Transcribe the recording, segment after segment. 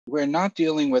we're not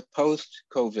dealing with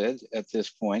post-COVID at this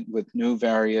point with new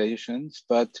variations,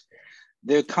 but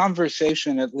the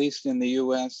conversation, at least in the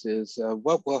US, is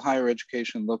what will higher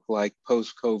education look like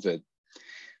post-COVID?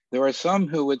 There are some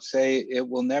who would say it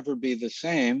will never be the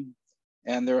same,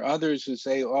 and there are others who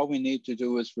say all we need to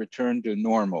do is return to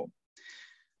normal.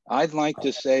 I'd like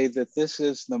to say that this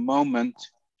is the moment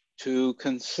to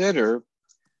consider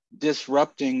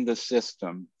disrupting the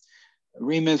system.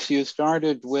 Remus, you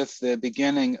started with the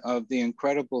beginning of the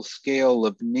incredible scale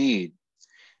of need.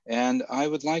 And I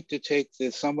would like to take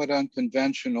the somewhat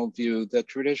unconventional view that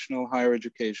traditional higher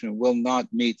education will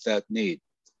not meet that need.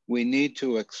 We need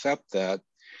to accept that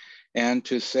and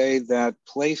to say that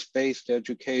place-based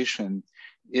education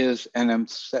is an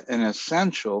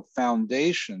essential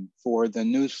foundation for the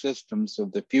new systems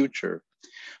of the future,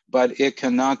 but it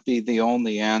cannot be the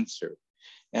only answer.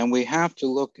 And we have to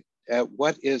look at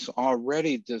what is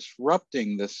already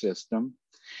disrupting the system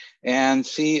and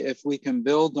see if we can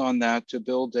build on that to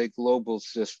build a global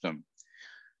system.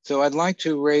 So I'd like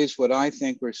to raise what I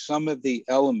think are some of the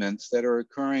elements that are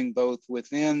occurring both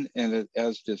within and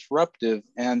as disruptive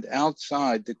and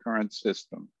outside the current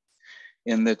system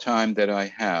in the time that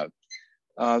I have.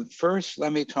 First,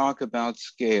 let me talk about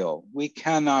scale. We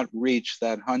cannot reach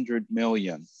that 100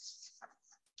 million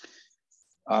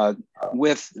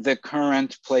with the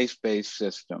current place-based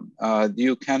system.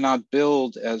 You cannot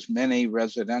build as many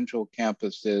residential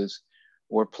campuses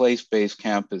or place-based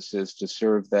campuses to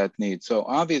serve that need. So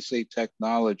obviously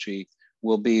technology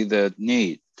will be the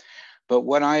need. But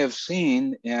what I have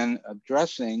seen in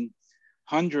addressing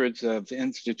hundreds of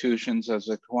institutions as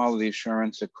a quality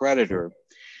assurance accreditor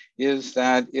is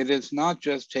that it is not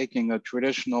just taking a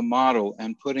traditional model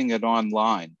and putting it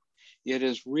online. It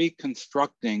is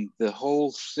reconstructing the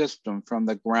whole system from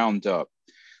the ground up.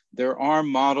 There are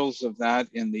models of that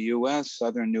in the US,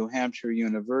 Southern New Hampshire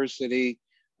University,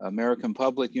 American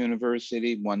Public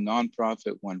University, one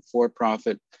nonprofit, one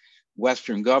for-profit,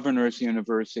 Western Governors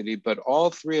University, but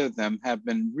all three of them have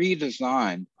been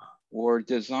redesigned or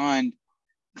designed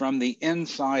from the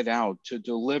inside out to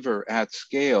deliver at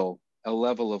scale a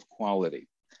level of quality.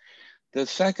 The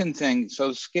second thing,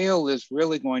 so scale is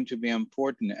really going to be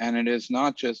important, and it is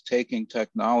not just taking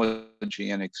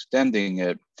technology and extending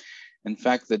it. In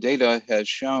fact, the data has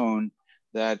shown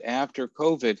that after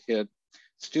COVID hit,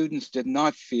 students did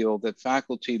not feel that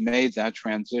faculty made that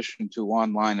transition to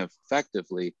online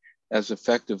effectively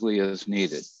as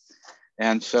needed.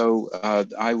 And so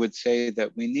I would say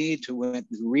that we need to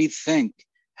rethink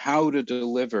how to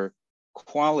deliver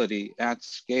quality at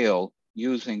scale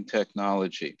using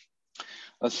technology.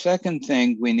 A second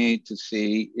thing we need to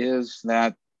see is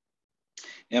that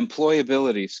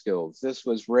employability skills. This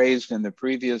was raised in the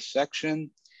previous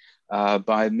section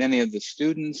by many of the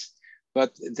students,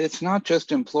 but it's not just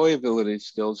employability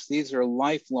skills. These are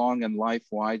lifelong and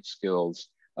life-wide skills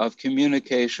of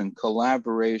communication,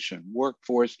 collaboration,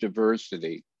 workforce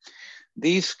diversity.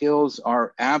 These skills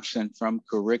are absent from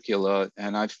curricula,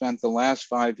 and I've spent the last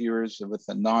 5 years with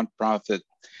a nonprofit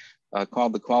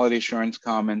called the Quality Assurance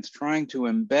Commons, trying to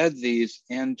embed these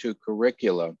into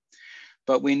curricula.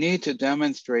 But we need to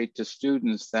demonstrate to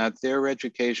students that their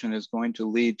education is going to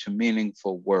lead to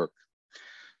meaningful work.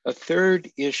 A third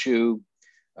issue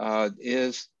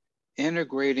is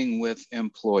integrating with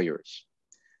employers.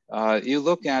 You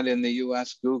look at in the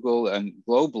US, Google, and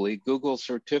globally, Google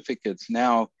certificates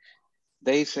now,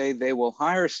 they say they will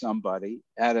hire somebody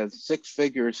at a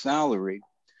six-figure salary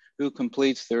who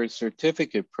completes their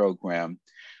certificate program.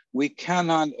 We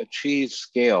cannot achieve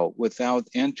scale without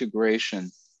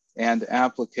integration and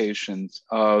applications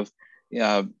of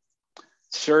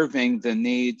serving the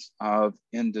needs of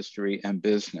industry and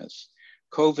business.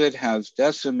 COVID has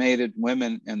decimated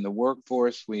women in the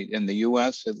workforce, in the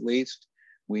US at least.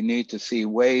 We need to see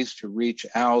ways to reach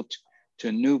out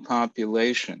to new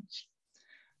populations.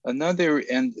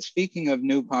 And speaking of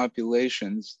new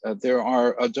populations, there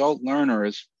are adult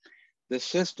learners. The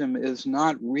system is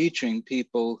not reaching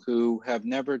people who have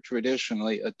never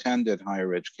traditionally attended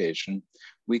higher education.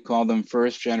 We call them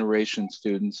first-generation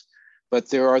students, but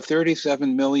there are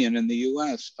 37 million in the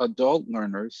US adult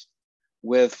learners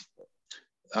with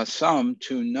some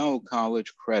to no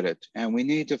college credit. And we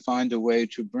need to find a way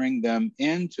to bring them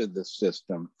into the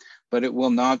system, but it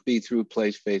will not be through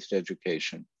place-based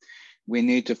education. We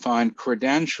need to find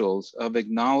credentials of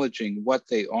acknowledging what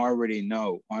they already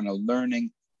know on a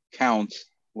learning counts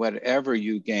whatever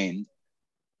you gain.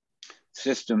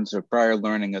 Systems of prior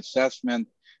learning assessment,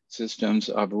 systems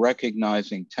of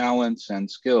recognizing talents and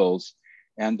skills,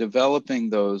 and developing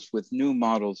those with new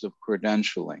models of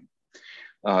credentialing.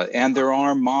 And there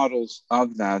are models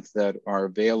of that that are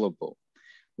available.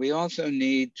 We also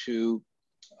need to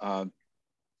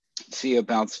see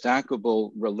about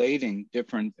stackable relating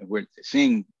different, we're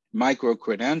seeing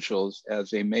micro-credentials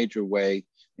as a major way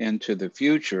into the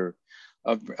future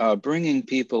of bringing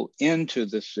people into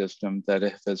the system that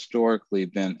have historically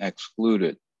been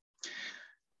excluded.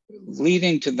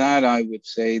 Leading to that, I would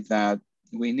say that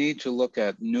we need to look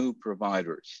at new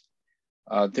providers.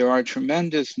 There are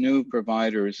tremendous new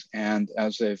providers, and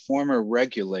as a former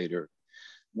regulator,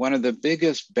 one of the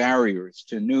biggest barriers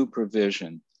to new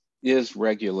provision is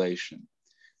regulation,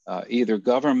 either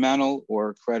governmental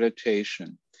or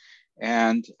accreditation.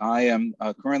 And I am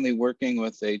currently working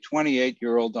with a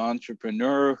 28-year-old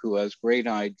entrepreneur who has great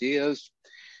ideas.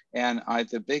 And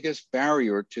the biggest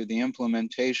barrier to the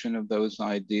implementation of those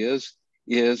ideas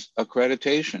is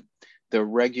accreditation, the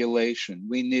regulation.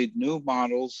 We need new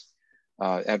models.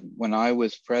 When I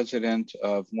was president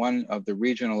of one of the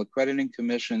regional accrediting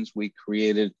commissions, we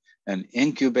created an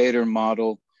incubator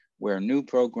model where new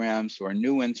programs or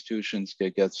new institutions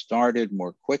could get started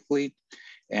more quickly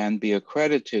and be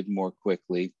accredited more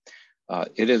quickly.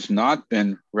 It has not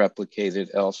been replicated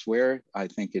elsewhere. I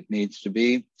think it needs to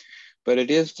be. But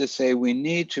it is to say we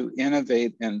need to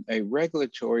innovate in a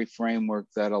regulatory framework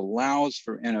that allows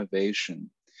for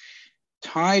innovation.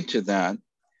 Tied to that,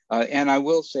 and I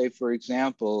will say, for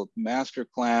example,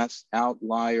 Masterclass,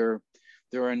 Outlier,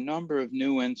 there are a number of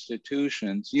new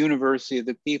institutions. University of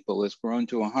the People has grown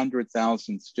to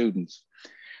 100,000 students,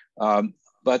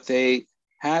 but they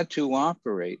had to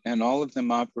operate, and all of them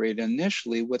operate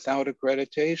initially without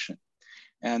accreditation.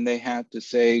 And they had to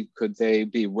say, could they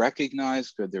be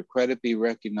recognized? Could their credit be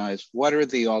recognized? What are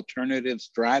the alternative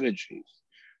strategies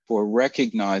for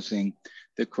recognizing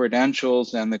the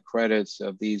credentials and the credits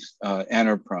of these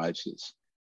enterprises?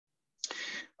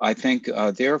 I think,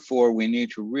 therefore, we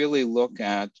need to really look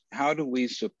at how do we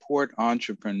support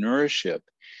entrepreneurship?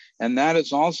 And that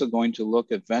is also going to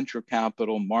look at venture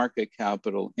capital, market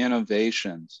capital,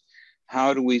 innovations.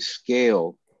 How do we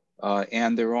scale?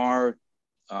 And there are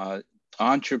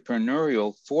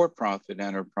entrepreneurial for-profit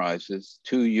enterprises,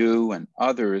 2U and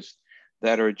others,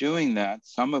 that are doing that,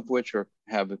 some of which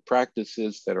have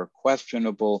practices that are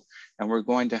questionable, and we're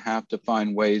going to have to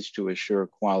find ways to assure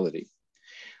quality.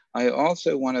 I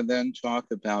also want to then talk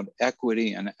about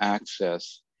equity and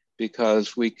access,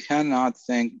 because we cannot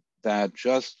think that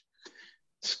just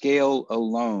scale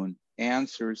alone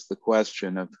answers the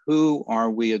question of who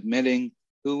are we admitting,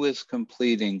 who is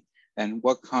completing, and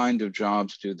what kind of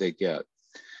jobs do they get.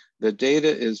 The data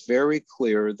is very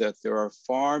clear that there are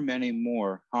far many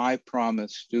more high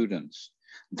promise students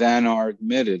than are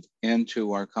admitted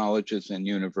into our colleges and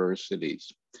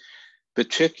universities,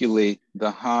 particularly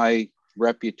the high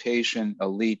reputation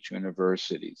elite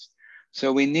universities.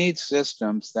 So we need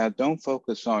systems that don't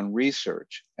focus on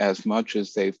research as much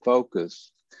as they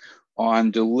focus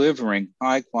on delivering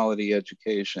high quality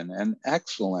education, and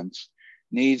excellence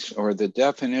needs, or the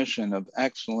definition of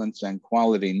excellence and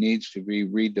quality needs to be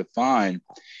redefined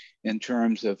in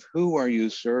terms of who are you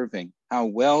serving, how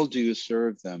well do you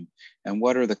serve them, and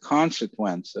what are the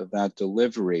consequences of that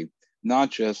delivery, not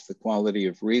just the quality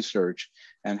of research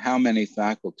and how many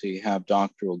faculty have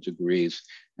doctoral degrees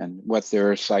and what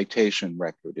their citation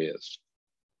record is.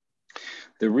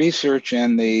 The research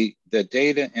and the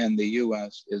data in the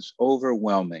US is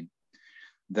overwhelming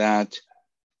that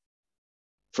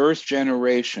first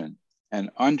generation and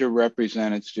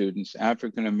underrepresented students,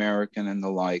 African American and the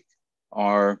like,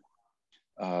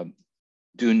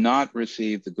 do not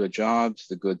receive the good jobs,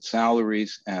 the good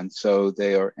salaries, and so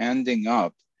they are ending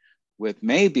up with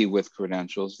maybe with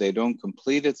credentials. They don't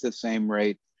complete at the same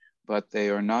rate, but they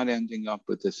are not ending up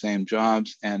with the same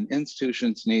jobs, and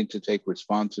institutions need to take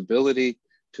responsibility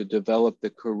to develop the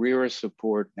career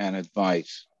support and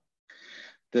advice.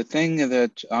 The thing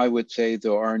that I would say,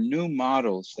 there are new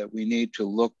models that we need to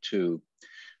look to.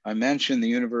 I mentioned the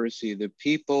University of the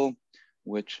People,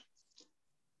 which,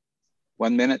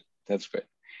 1 minute, that's great.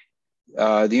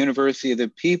 The University of the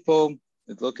People,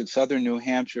 look at Southern New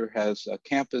Hampshire, has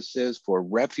campuses for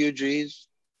refugees.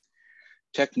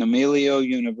 Tecnomilio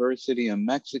University in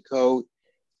Mexico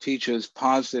teaches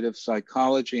positive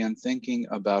psychology and thinking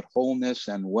about wholeness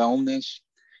and wellness.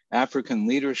 African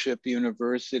Leadership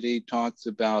University talks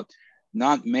about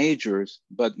not majors,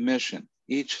 but mission.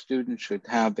 Each student should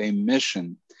have a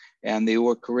mission, and the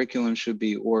curriculum should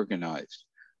be organized.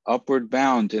 Upward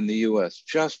Bound in the US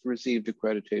just received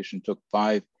accreditation, took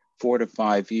 4 to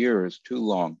 5 years, too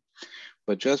long,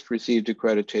 but just received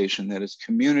accreditation that is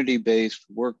community-based,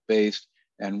 work-based,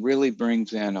 and really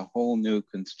brings in a whole new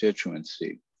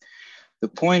constituency. The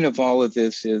point of all of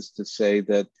this is to say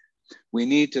that we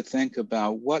need to think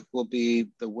about what will be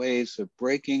the ways of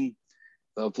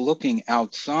looking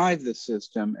outside the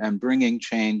system and bringing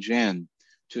change in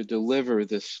to deliver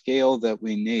the scale that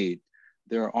we need.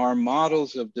 There are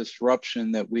models of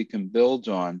disruption that we can build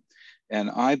on. And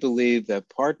I believe that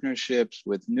partnerships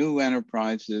with new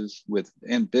enterprises,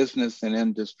 in business and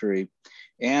industry,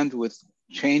 and with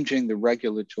changing the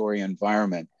regulatory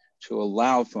environment to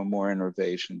allow for more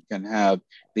innovation can have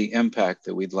the impact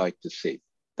that we'd like to see.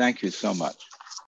 Thank you so much.